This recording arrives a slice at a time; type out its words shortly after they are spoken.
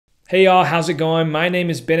Hey y'all, how's it going? My name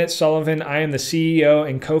is Bennett Sullivan. I am the CEO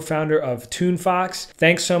and co-founder of Tunefox.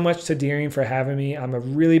 Thanks so much to Dueling for having me. I'm a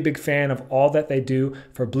really big fan of all that they do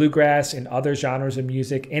for bluegrass and other genres of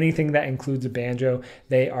music, anything that includes a banjo.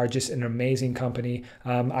 They are just an amazing company.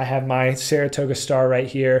 I have my Saratoga star right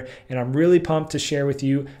here, and I'm really pumped to share with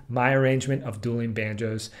you my arrangement of dueling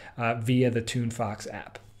banjos via the Tunefox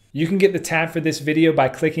app. You can get the tab for this video by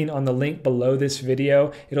clicking on the link below this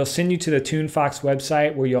video. It'll send you to the Tunefox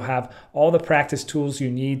website where you'll have all the practice tools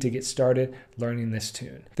you need to get started learning this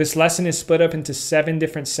tune. This lesson is split up into 7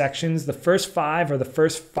 different sections. The first 5 are the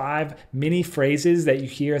first 5 mini phrases that you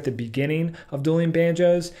hear at the beginning of dueling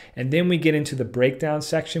banjos. And then we get into the breakdown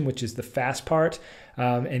section, which is the fast part.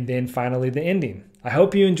 And then finally the ending. I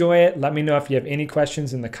hope you enjoy it. Let me know if you have any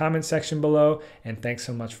questions in the comment section below. And thanks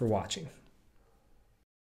so much for watching.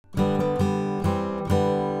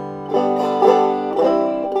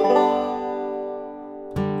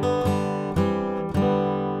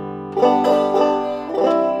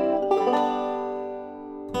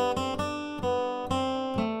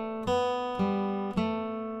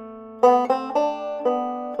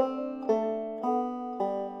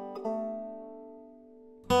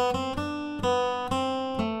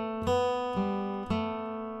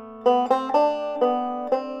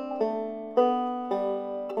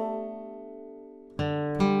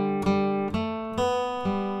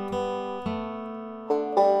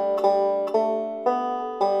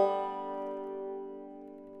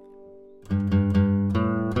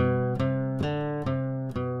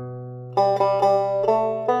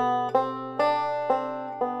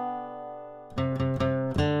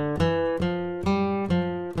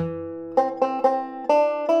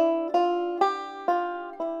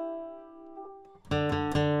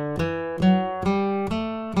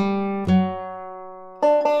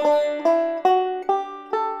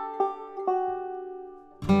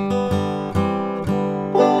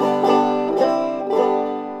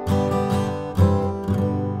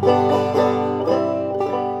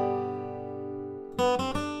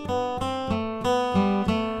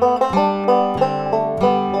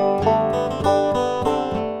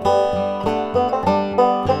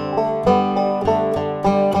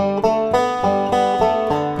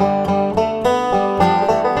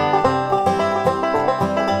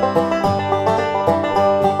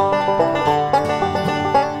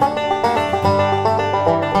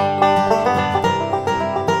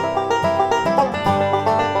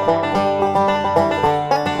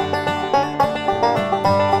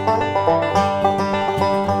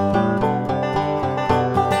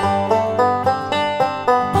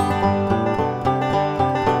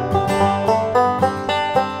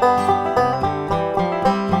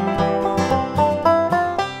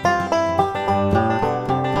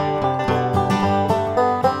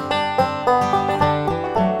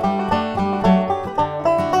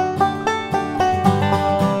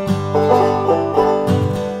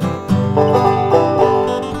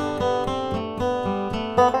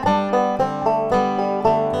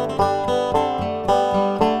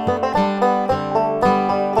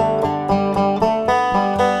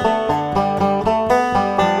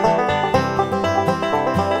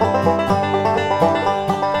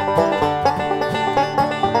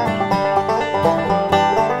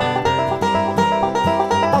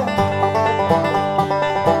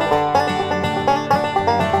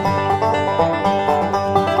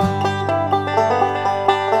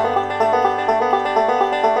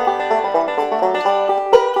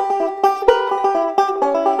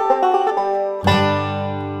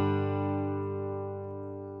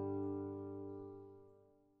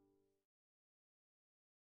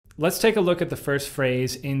 Let's take a look at the first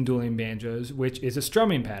phrase in dueling banjos, which is a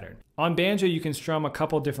strumming pattern. On banjo, you can strum a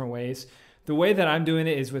couple different ways. The way that I'm doing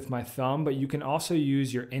it is with my thumb, but you can also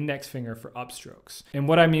use your index finger for upstrokes. And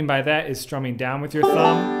what I mean by that is strumming down with your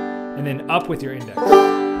thumb and then up with your index, like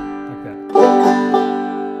that.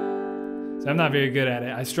 So I'm not very good at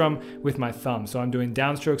it. I strum with my thumb, so I'm doing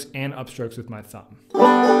downstrokes and upstrokes with my thumb.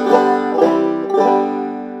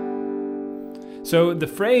 So the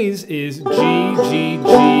phrase is G, G, G,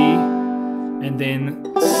 and then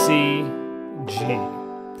C, G.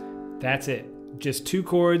 That's it. Just 2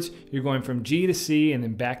 chords. You're going from G to C and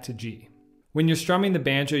then back to G. When you're strumming the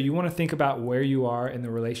banjo, you want to think about where you are in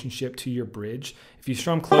the relationship to your bridge. If you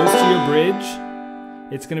strum close to your bridge,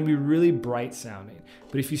 it's going to be really bright sounding.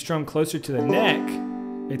 But if you strum closer to the neck,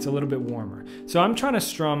 it's a little bit warmer. So I'm trying to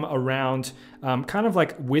strum around kind of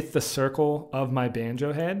like with the circle of my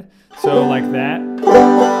banjo head. So like that.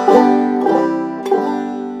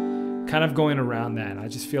 Kind of going around that. I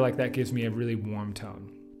just feel like that gives me a really warm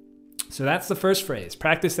tone. So that's the first phrase.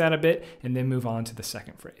 Practice that a bit and then move on to the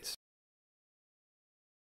second phrase.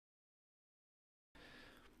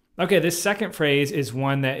 Okay, this second phrase is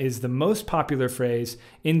one that is the most popular phrase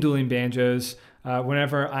in dueling banjos.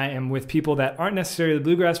 Whenever I am with people that aren't necessarily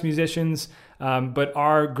bluegrass musicians, but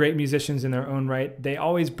are great musicians in their own right, they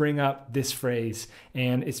always bring up this phrase,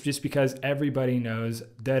 and it's just because everybody knows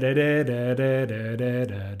da da da da da da da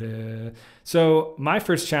da da. So my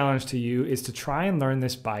first challenge to you is to try and learn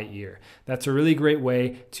this by ear. That's a really great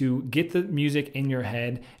way to get the music in your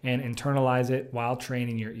head and internalize it while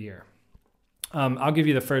training your ear. I'll give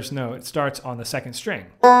you the first note. It starts on the second string.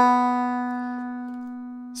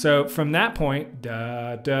 So from that point,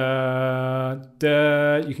 da, da,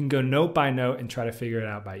 da, you can go note by note and try to figure it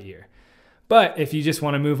out by ear. But if you just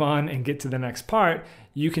want to move on and get to the next part,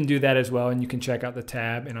 you can do that as well, and you can check out the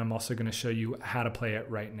tab, and I'm also going to show you how to play it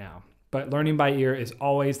right now. But learning by ear is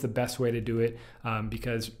always the best way to do it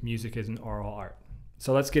because music is an oral art.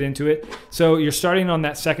 So let's get into it. So you're starting on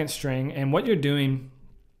that second string, and what you're doing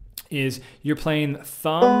is you're playing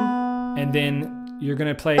thumb, and then you're going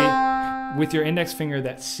to play with your index finger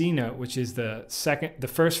that C note, which is the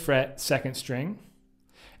first fret, second string,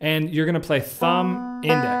 and you're going to play thumb,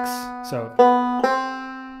 index, so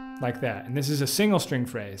like that. And this is a single string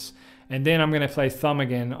phrase. And then I'm going to play thumb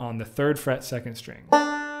again on the third fret, second string.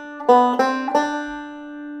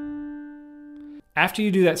 After you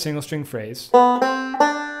do that single string phrase,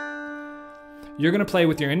 you're going to play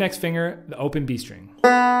with your index finger the open B string,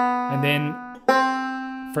 and then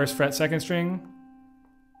first fret, second string,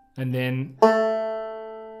 and then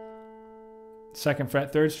second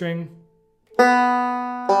fret, third string.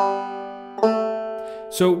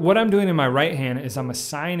 So what I'm doing in my right hand is I'm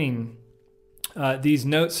assigning these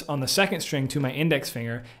notes on the second string to my index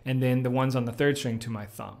finger, and then the ones on the third string to my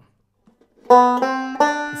thumb,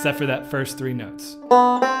 except for that first three notes.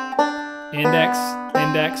 Index,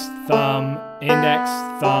 index, thumb, index,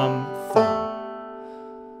 thumb, thumb.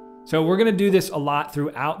 So we're going to do this a lot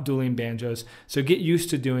throughout dueling banjos, so get used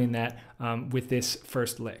to doing that with this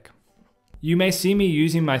first lick. You may see me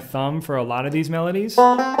using my thumb for a lot of these melodies,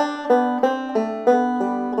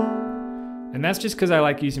 and that's just because I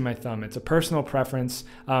like using my thumb. It's a personal preference.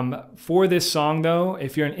 For this song though,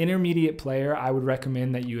 if you're an intermediate player, I would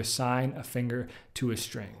recommend that you assign a finger to a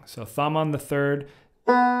string. So thumb on the third,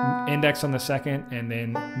 index on the second, and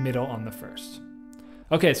then middle on the first.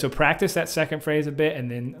 Okay, so practice that second phrase a bit,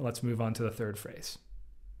 and then let's move on to the third phrase.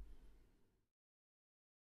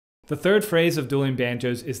 The third phrase of dueling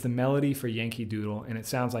banjos is the melody for Yankee Doodle, and it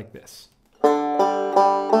sounds like this.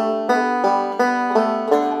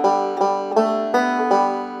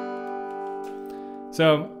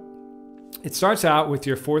 So it starts out with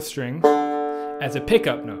your fourth string as a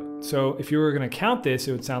pickup note. So if you were going to count this,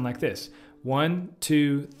 it would sound like this. 1,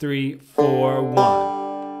 2, 3, 4, 1.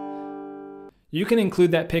 You can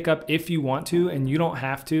include that pickup if you want to, and you don't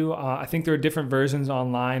have to. I think there are different versions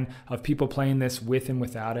online of people playing this with and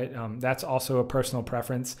without it. That's also a personal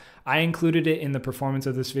preference. I included it in the performance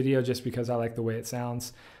of this video just because I like the way it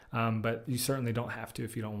sounds, but you certainly don't have to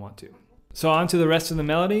if you don't want to. So on to the rest of the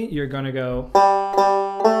melody. You're going to go.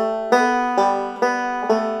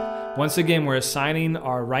 Once again, we're assigning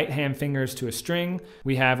our right hand fingers to a string.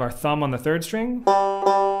 We have our thumb on the third string.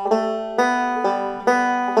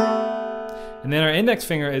 And then our index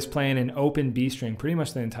finger is playing an open B string pretty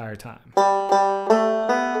much the entire time.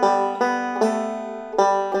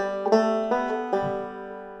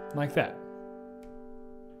 Like that.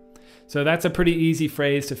 So that's a pretty easy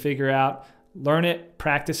phrase to figure out. Learn it,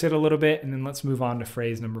 practice it a little bit, and then let's move on to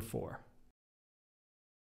phrase number 4.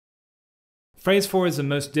 Phrase 4 is the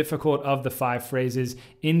most difficult of the 5 phrases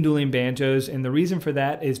in dueling banjos, and the reason for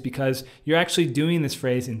that is because you're actually doing this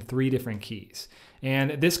phrase in 3 different keys.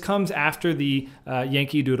 And this comes after the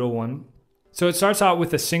Yankee Doodle one. So it starts out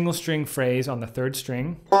with a single string phrase on the third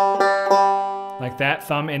string, like that,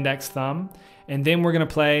 thumb, index, thumb, and then we're going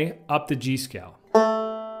to play up the G scale.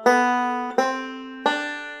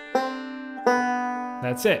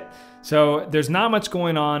 That's it. So there's not much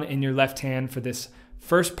going on in your left hand for this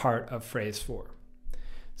first part of phrase 4.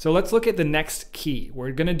 So let's look at the next key.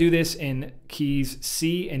 We're going to do this in keys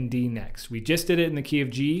C and D next. We just did it in the key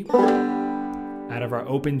of G out of our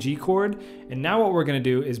open G chord. And now what we're going to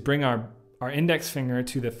do is bring our index finger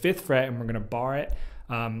to the 5th fret, and we're going to bar it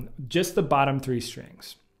just the bottom 3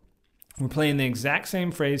 strings. We're playing the exact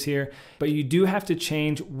same phrase here, but you do have to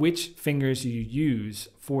change which fingers you use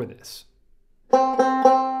for this.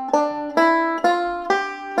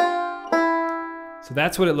 So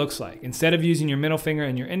that's what it looks like. Instead of using your middle finger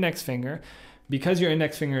and your index finger, because your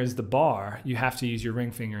index finger is the bar, you have to use your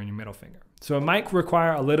ring finger and your middle finger. So it might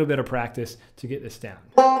require a little bit of practice to get this down.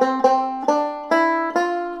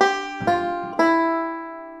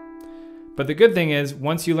 But But the good thing is,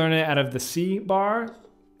 once you learn it out of the C bar,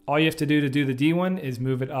 all you have to do the D one is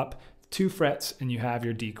move it up 2 frets and you have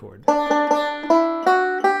your D chord.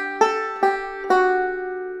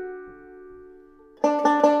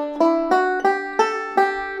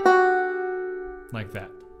 Like that.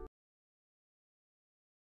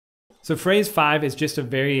 So phrase 5 is just a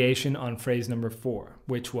variation on phrase number 4,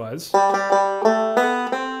 which was.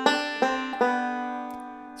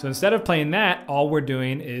 So instead of playing that, all we're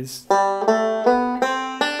doing is.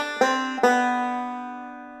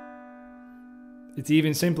 It's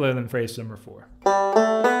even simpler than phrase number 4.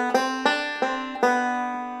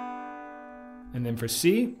 And then for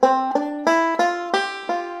C.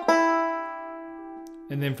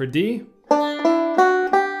 And then for D.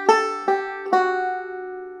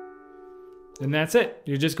 And that's it.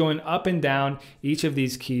 You're just going up and down each of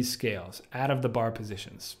these key scales out of the bar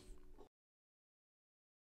positions.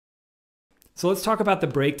 So let's talk about the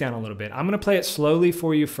breakdown a little bit. I'm going to play it slowly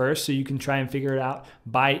for you first so you can try and figure it out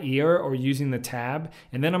by ear or using the tab.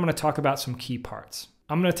 And then I'm going to talk about some key parts.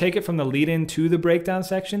 I'm going to take it from the lead-in to the breakdown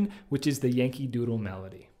section, which is the Yankee Doodle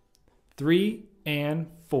melody. 3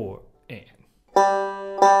 and 4 and.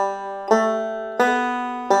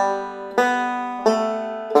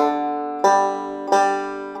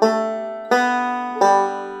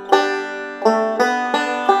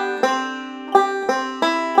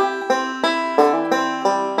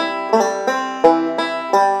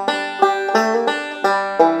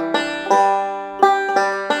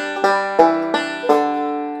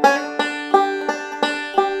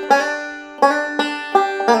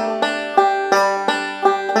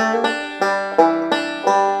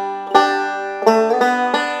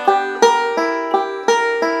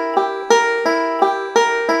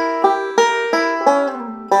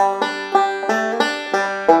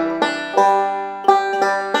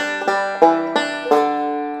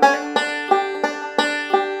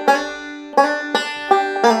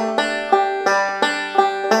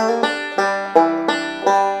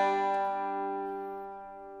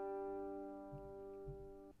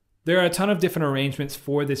 There are a ton of different arrangements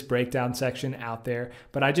for this breakdown section out there,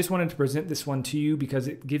 but I just wanted to present this one to you because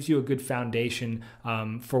it gives you a good foundation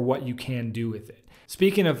for what you can do with it.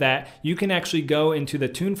 Speaking of that, you can actually go into the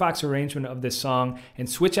Tunefox arrangement of this song and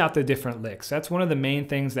switch out the different licks. That's one of the main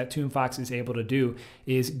things that Tunefox is able to do,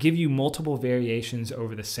 is give you multiple variations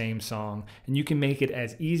over the same song, and you can make it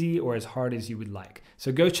as easy or as hard as you would like.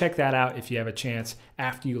 So go check that out if you have a chance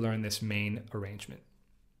after you learn this main arrangement.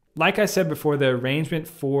 Like I said before, the arrangement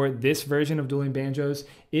for this version of Dueling Banjos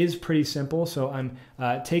is pretty simple. So I'm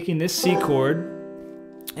taking this C chord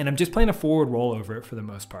and I'm just playing a forward roll over it for the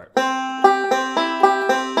most part.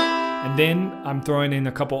 And then I'm throwing in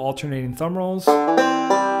a couple alternating thumb rolls. So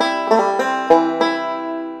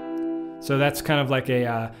that's kind of like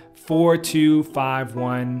a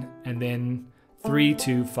 4-2-5-1 and then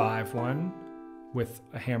 3-2-5-1 with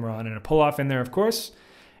a hammer on and a pull off in there, of course.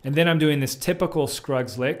 And then I'm doing this typical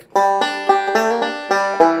Scruggs lick.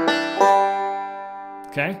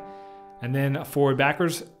 Okay. And then a forward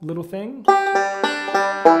backwards little thing.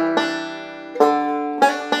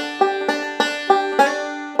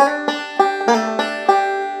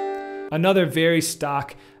 Another very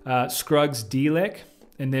stock Scruggs D lick.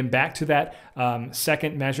 And then back to that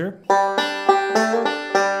second measure.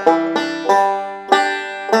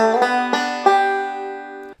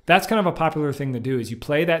 That's kind of a popular thing to do, is you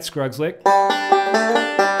play that Scruggs lick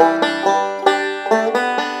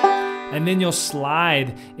and then you'll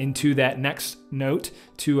slide into that next note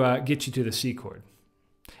to get you to the C chord.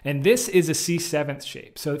 And this is a C7th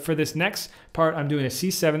shape. So for this next part, I'm doing a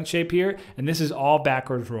C7th shape here, and this is all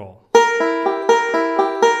backwards roll.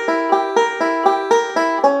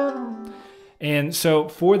 And so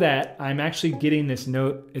for that, I'm actually getting this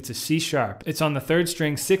note. It's a C sharp. It's on the 3rd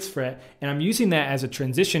string, 6th fret, and I'm using that as a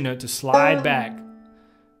transition note to slide back.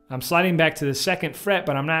 I'm sliding back to the 2nd fret,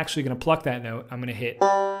 but I'm not actually going to pluck that note. I'm going to hit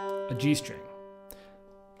a G string,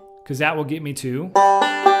 because that will get me to.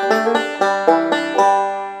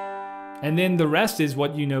 And then the rest is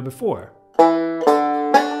what you know before.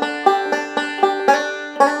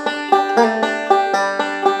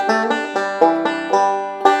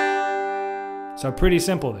 So pretty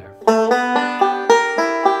simple there.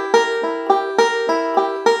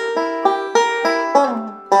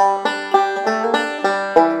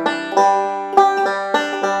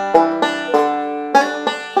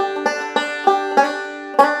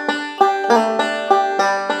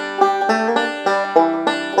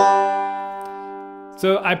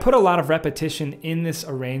 So I put a lot of repetition in this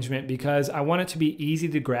arrangement because I want it to be easy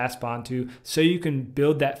to grasp onto so you can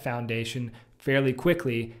build that foundation fairly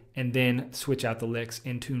quickly and then switch out the licks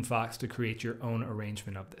in Tunefox to create your own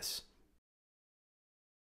arrangement of this.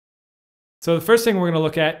 So the first thing we're going to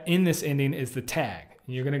look at in this ending is the tag.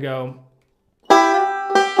 You're going to go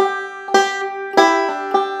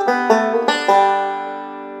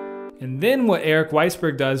and then what Eric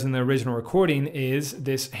Weisberg does in the original recording is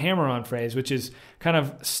this hammer-on phrase, which is kind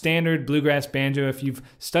of standard bluegrass banjo. If you've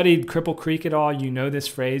studied Cripple Creek at all, you know this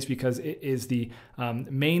phrase because it is the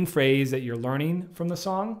main phrase that you're learning from the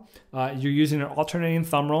song. You're using an alternating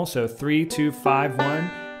thumb roll, so 3, 2, 5, 1,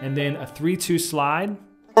 and then a 3-2 slide.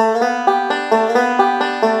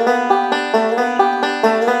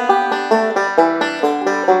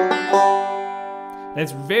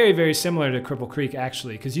 It's very, very similar to Cripple Creek,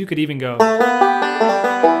 actually, because you could even go.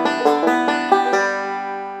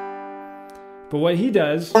 But what he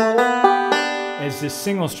does is this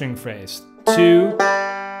single string phrase. 2.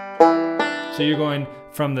 So you're going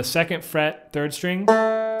from the 2nd fret 3rd string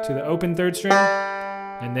to the open 3rd string,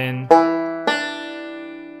 and then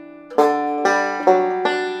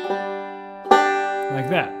like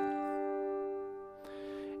that.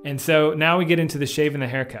 And so now we get into the shave and the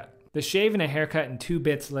haircut. The shave and a haircut in 2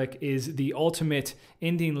 bits lick is the ultimate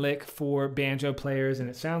ending lick for banjo players, and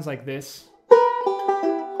it sounds like this.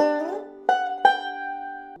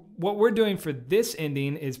 What we're doing for this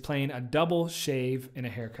ending is playing a double shave and a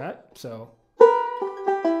haircut. So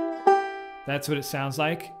that's what it sounds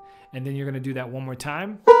like. And then you're going to do that one more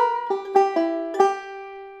time.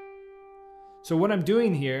 So what I'm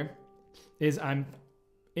doing here is I'm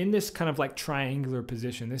in this kind of like triangular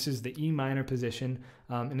position. This is the E minor position,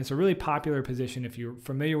 and it's a really popular position if you're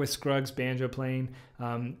familiar with Scruggs banjo playing.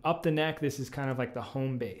 Up the neck, this is kind of like the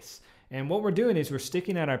home base. And what we're doing is we're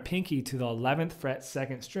sticking out our pinky to the 11th fret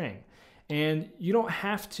 2nd string. And you don't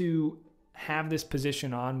have to have this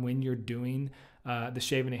position on when you're doing the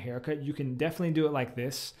shave and a haircut. You can definitely do it like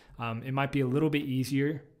this. It might be a little bit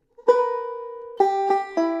easier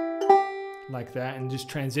like that, and just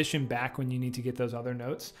transition back when you need to get those other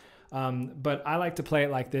notes. But I like to play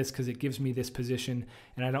it like this because it gives me this position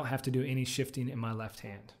and I don't have to do any shifting in my left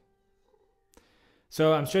hand.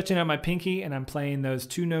 So I'm stretching out my pinky and I'm playing those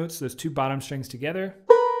 2 notes, those 2 bottom strings together.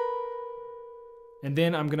 And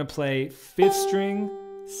then I'm going to play 5th string,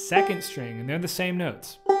 2nd string, and they're the same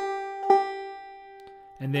notes.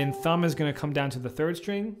 And then thumb is going to come down to the 3rd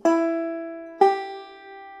string.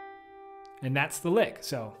 And that's the lick.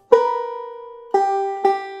 So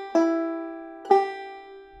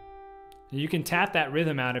you can tap that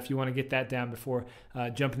rhythm out if you want to get that down before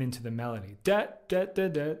jumping into the melody. Da, da, da,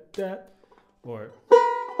 da, da. Or.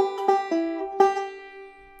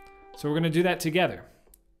 So we're going to do that together.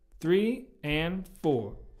 3 and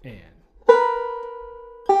 4 and.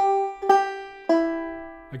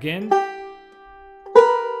 Again.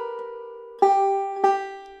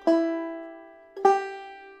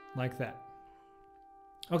 Like that.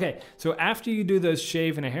 Okay, so after you do those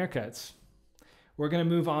shave and a haircuts, we're going to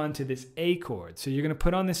move on to this A chord. So you're going to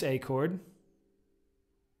put on this A chord.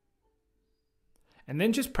 And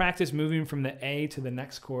then just practice moving from the A to the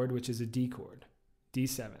next chord, which is a D chord,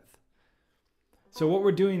 D7th. So what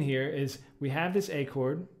we're doing here is we have this A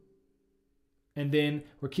chord, and then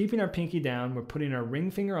we're keeping our pinky down. We're putting our ring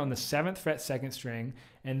finger on the 7th fret 2nd string,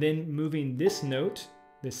 and then moving this note,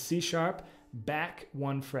 this C sharp, back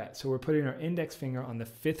 1 fret. So we're putting our index finger on the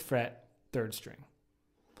 5th fret 3rd string.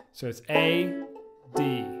 So it's A,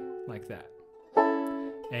 D, like that.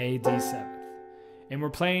 A, D, 7th. And we're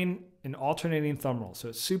playing an alternating thumb roll. So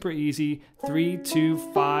it's super easy. 3, 2,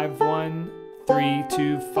 5, 1, 3,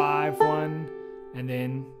 2, 5, 1, and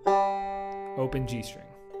then open G string.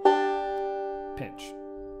 Pinch.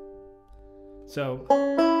 So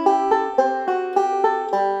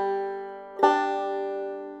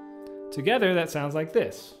together that sounds like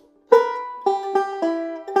this.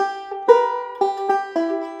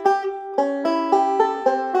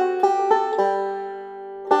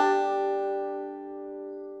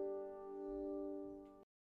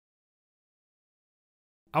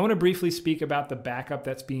 I want to briefly speak about the backup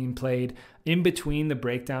that's being played in between the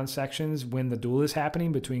breakdown sections when the duel is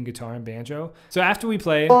happening between guitar and banjo. So after we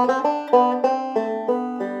play,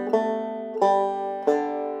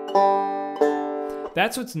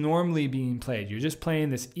 that's what's normally being played. You're just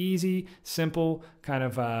playing this easy, simple kind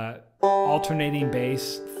of alternating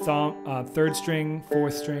bass, thumb, 3rd string,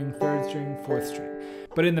 4th string, 3rd string, 4th string.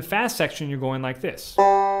 But in the fast section, you're going like this.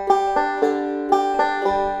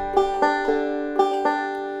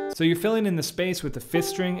 So you're filling in the space with a 5th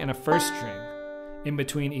string and a 1st string in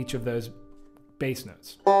between each of those bass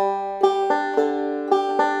notes.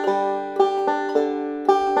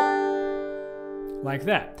 Like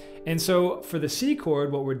that. And so for the C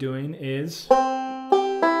chord, what we're doing is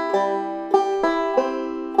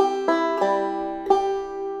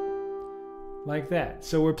like that.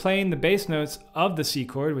 So we're playing the bass notes of the C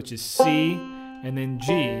chord, which is C and then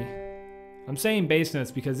G. I'm saying bass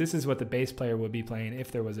notes because this is what the bass player would be playing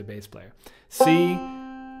if there was a bass player. C,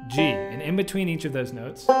 G, and in between each of those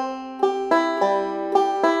notes,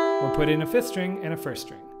 we're putting a fifth string and a first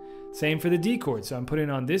string. Same for the D chord. So I'm putting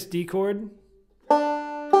on this D chord,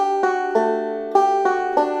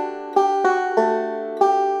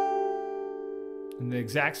 and the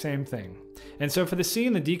exact same thing. And so for the C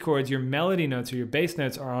and the D chords, your melody notes or your bass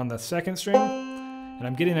notes are on the second string, and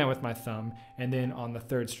I'm getting that with my thumb, and then on the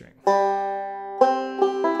third string.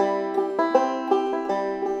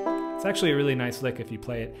 It's actually a really nice lick if you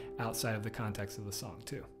play it outside of the context of the song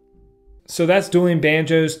too. So that's Dueling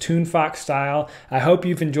Banjos, Tunefox style. I hope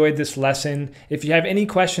you've enjoyed this lesson. If you have any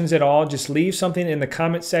questions at all, just leave something in the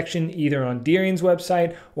comment section, either on Deering's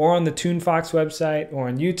website or on the Tunefox website or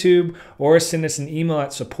on YouTube, or send us an email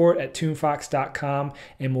at support@tunefox.com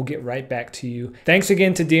and we'll get right back to you. Thanks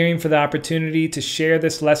again to Deering for the opportunity to share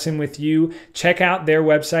this lesson with you. Check out their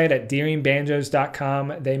website at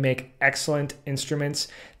deeringbanjos.com. They make excellent instruments.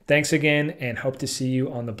 Thanks again, and hope to see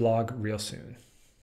you on the blog real soon.